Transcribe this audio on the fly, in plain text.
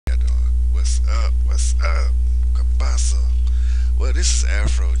What's up? What's up? Kabasa. Well, this is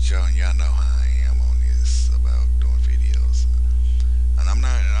Afro Joe, and y'all know how I am on this about doing videos. And I'm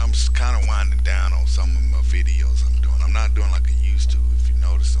kind of winding down on some of my videos I'm doing. I'm not doing like I used to, if you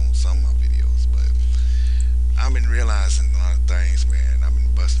notice on some of my videos, but I've been realizing a lot of things, man.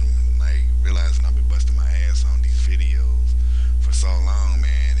 Realizing I've been busting my ass on these videos for so long,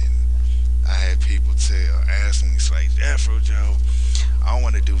 man. And I had people ask me, it's like, Afro Joe, I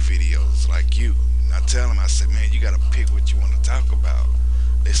want to do videos like you. And I tell them, I said, man, you got to pick what you want to talk about.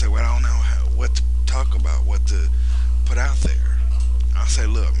 They say, well, I don't know what to talk about, what to put out there. I say,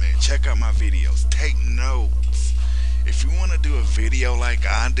 look, man, check out my videos. Take notes. If you want to do a video like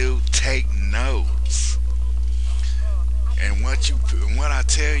I do, take notes. And what I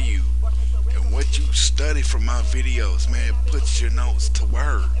tell you, and what you study from my videos, man, put your notes to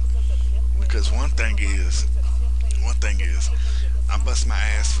work. Because one thing is, I bust my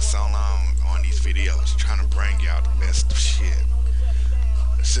ass for so long on these videos trying to bring y'all the best of shit.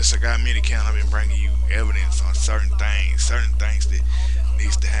 Since I got Minicam, I've been bringing you evidence on certain things that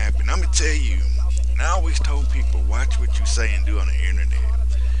needs to happen. I'm gonna tell you, and I always told people, watch what you say and do on the internet.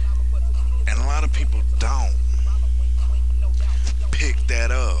 And a lot of people don't pick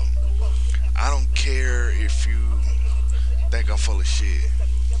that up. I don't care if you think I'm full of shit.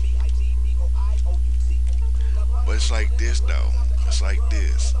 But it's like this though. It's like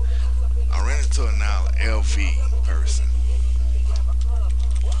this. I ran into a now LV person.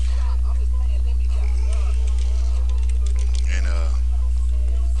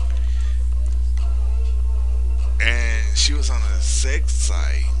 And she was on a sex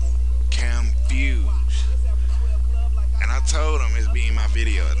site, confused. And I told him it's being my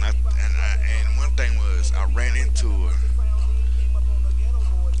video. And one thing was I ran into her.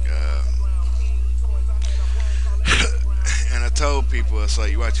 Uh, and I told people, it's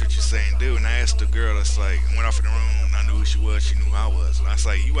like, you watch what you say and do. And I asked the girl, it's like, I went off in the room, I knew who she was, she knew who I was. And I was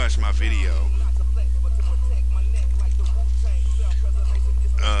like, you watch my video.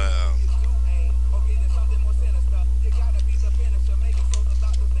 Uh,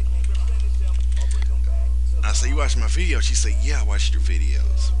 I said, you watch my video? She said, yeah, I watched your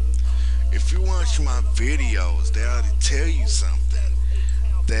videos. If you watch my videos, they ought to tell you something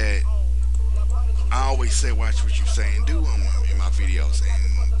that I always say, watch what you say and do in my videos.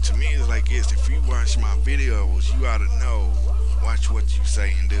 And to me, it's like this. If you watch my videos, you ought to know, watch what you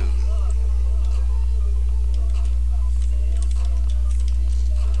say and do.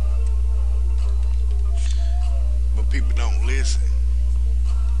 But people don't listen.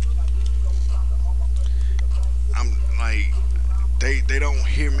 I'm like, they don't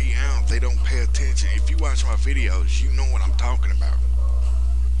hear me out. They don't pay attention. If you watch my videos, you know what I'm talking about.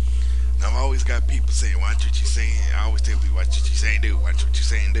 Now, I've always got people saying, watch what you saying. I always tell people, watch what you say and do. Watch what you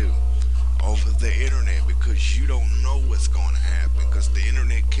say and do. Over the internet, because you don't know what's going to happen. Because the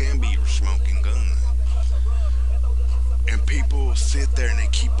internet can be your smoking gun. And people sit there and they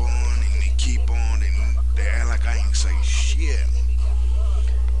keep on and they keep on and they act like I ain't say shit.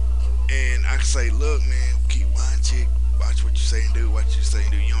 And I can say, look, man, keep watching. Watch what you say and do. Watch what you say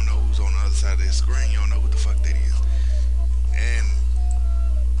and do. You don't know who's on the other side of the screen. You don't know who the fuck that is.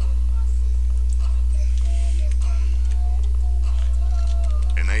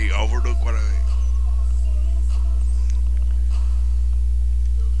 And they overlook what uh,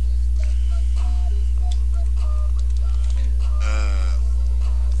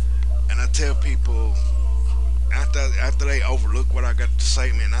 and I tell people after they overlook what I got to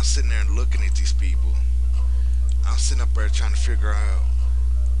say, man, I'm sitting there looking at these people. I'm sitting up there trying to figure out.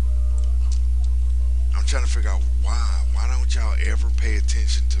 I'm trying to figure out why don't y'all ever pay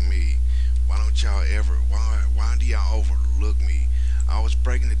attention to me? Why don't y'all ever? Why do y'all overlook me? I was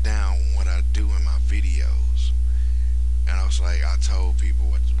breaking it down what I do in my videos, and I was like, I told people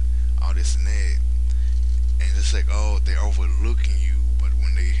what all this and that, and it's like, oh, they're overlooking you, but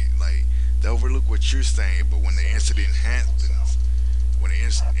when they overlook what you're saying, but when the incident happens,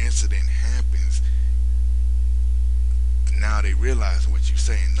 incident happens, now they realize what you're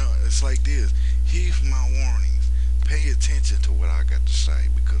saying. No, it's like this. Heed my warnings. Pay attention to what I got to say,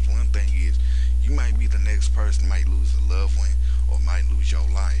 because one thing is, you might be the next person, might lose a loved one, or might lose your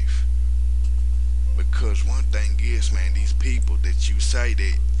life. Because one thing is, man, these people that you say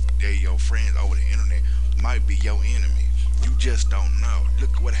that they're your friends over the internet might be your enemy. You just don't know.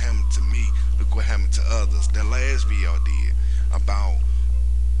 Look what happened to me. Look what happened to others. The last video I did about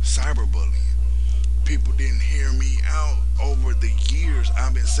cyberbullying. People didn't hear me out. Over the years,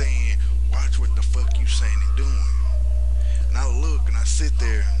 I've been saying, watch what the fuck you saying and doing. And I look and I sit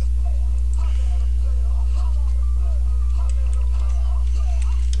there.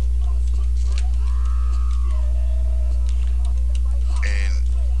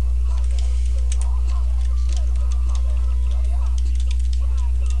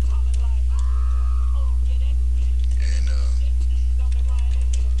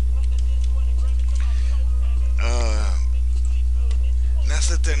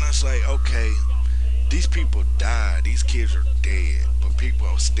 it's like, okay, these people died. These kids are dead. But people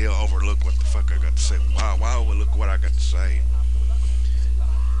still overlook what the fuck I got to say. Why overlook what I got to say?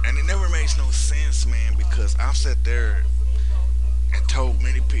 And it never makes no sense, man, because I've sat there and told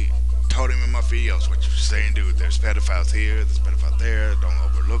many people, told him in my videos what you're saying, dude. There's pedophiles here, there's pedophiles there. Don't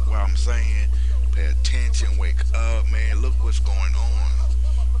overlook what I'm saying. Pay attention, wake up, man. Look what's going on.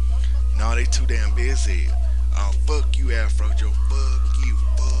 No, they too damn busy. Fuck you, Afro Joe. Fuck you,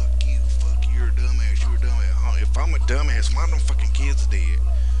 fuck you, fuck you. You're a dumbass. You're a dumbass. If I'm a dumbass, why them fucking kids dead?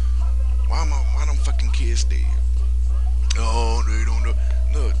 Why them fucking kids dead? Oh, they don't know.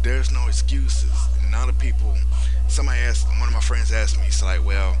 Look, there's no excuses. And a lot of people. Somebody asked. One of my friends asked me. It's like,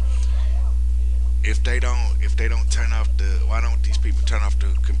 well, if they don't turn off the, why don't these people turn off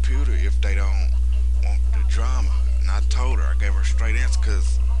the computer if they don't want the drama? And I told her. I gave her a straight answer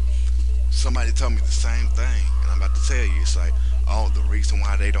because somebody told me the same thing, and I'm about to tell you. It's like, oh, the reason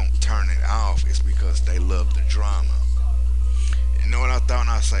why they don't turn it off is because they love the drama. You know what I thought? And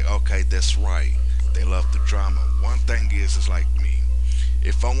I was like, okay, that's right. They love the drama. One thing is, it's like me.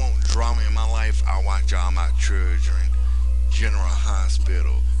 If I want drama in my life, I watch all my children, General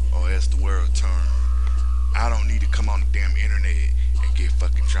Hospital, or As the World Turns. I don't need to come on the damn internet and get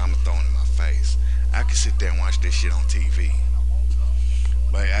fucking drama thrown in my face. I can sit there and watch this shit on TV.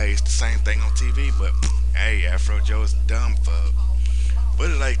 But hey, it's the same thing on TV, but hey, Afro Joe is dumb fuck. Put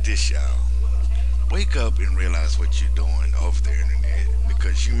it like this, y'all. Wake up and realize what you're doing over the internet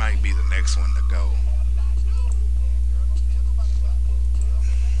because you might be the next one to go.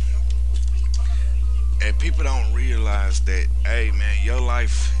 And people don't realize that, hey man, your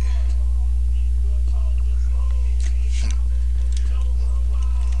life.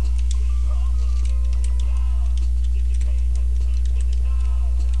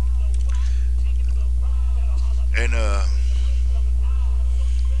 And and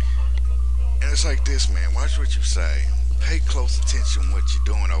it's like this, man. Watch what you say. Pay close attention to what you're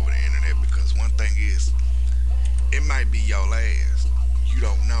doing over the internet because one thing is, it might be your last. You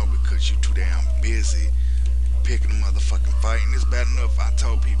don't know because you're too damn busy picking a motherfucking fight. And it's bad enough I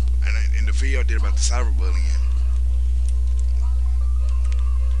told people, and in the video I did about the cyberbullying.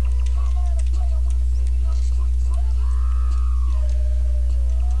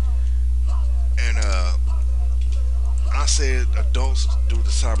 And I said adults do the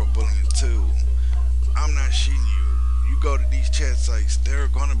cyberbullying too. I'm not shitting you. You go to these chat sites, there are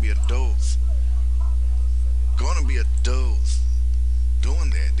gonna be adults. Gonna be adults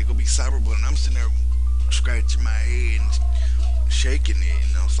doing that. They're gonna be cyberbullying. I'm sitting there scratching my head and shaking it,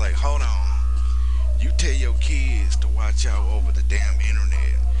 and I was like, hold on. You tell your kids to watch out over the damn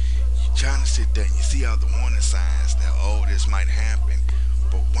internet. You trying to sit there and you see all the warning signs that, oh, this might happen.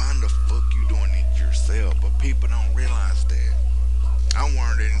 But why in the fuck you doing it yourself? But people don't realize that. I'm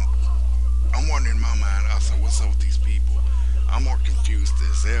wondering in my mind, I said, what's up with these people? I'm more confused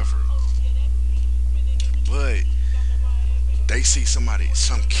as ever. But they see somebody,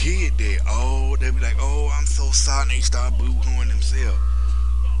 some kid there, oh, they be like, oh, I'm so sorry, and they start boo-hooing themselves.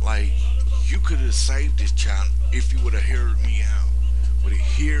 Like, you could have saved this child if you would have heard me out. Would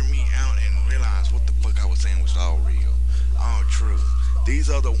have heard me out and realized what the fuck I was saying was all real, all true. These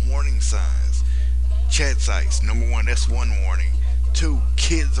are the warning signs. Chat sites, number one, that's one warning. Two,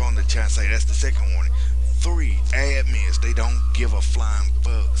 kids on the chat site, that's the second warning. Three, admins, they don't give a flying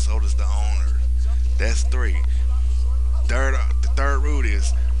fuck, so does the owner. That's three. The third rule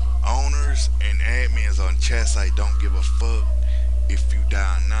is owners and admins on chat site don't give a fuck if you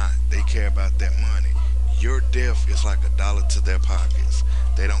die or not. They care about that money. Your death is like $1 to their pockets.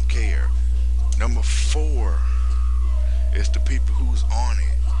 They don't care. Number four is the people who's on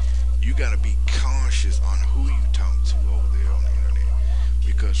it. You gotta be cautious on who you talk to over there on the internet.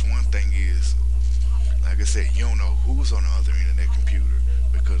 Because one thing is, like I said, you don't know who's on the other internet computer.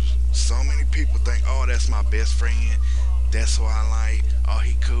 Because so many people think, oh, that's my best friend. That's who I like. Oh,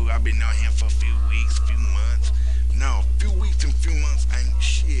 he cool. I've been knowing him for a few weeks, few months. No, few weeks and few months ain't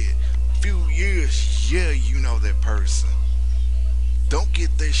shit. Few years, yeah, you know that person. Don't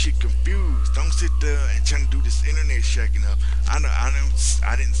get that shit confused. Don't sit there and try to do this internet shaking up. I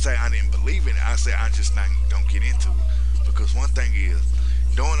didn't say I didn't believe in it. I said I just don't get into it. Because one thing is,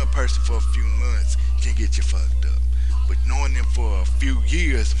 knowing a person for a few months can get you fucked up. But knowing them for a few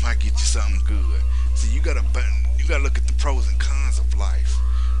years might get you something good. See, you gotta look at the pros and cons of life.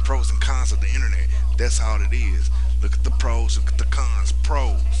 Pros and cons of the internet. That's how it is. Look at the pros, look at the cons.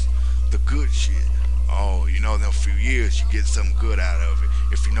 Pros, the good shit. Oh, you know, in a few years you get something good out of it.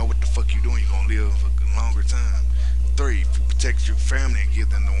 If you know what the fuck you're doing, you're gonna live a longer time. Three, if you protect your family and give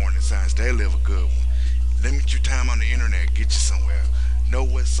them the warning signs, they live a good one. Limit your time on the internet, get you somewhere. Know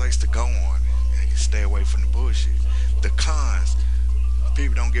what sites to go on and stay away from the bullshit. The cons,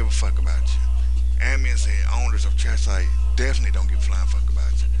 people don't give a fuck about you. Admins and owners of chat sites definitely don't give a flying fuck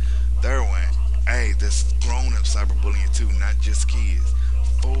about you. Third one, hey, this grown up cyberbullying too, not just kids.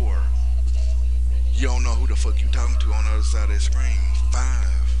 Four, you don't know who the fuck you talking to on the other side of the screen. Five,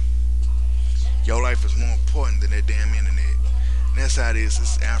 your life is more important than that damn internet. And that's how it is.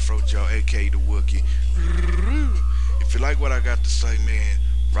 This is Afro Joe, aka the Wookie. If you like what I got to say, man,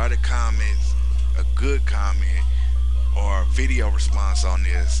 write a comment, a good comment, or a video response on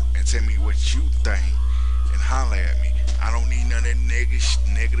this, and tell me what you think, and holler at me. I don't need none of that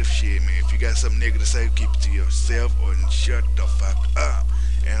negative shit, man. If you got something negative to say, keep it to yourself or shut the fuck up.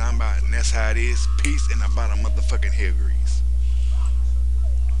 And that's how it is. Peace and about a motherfucking hair grease.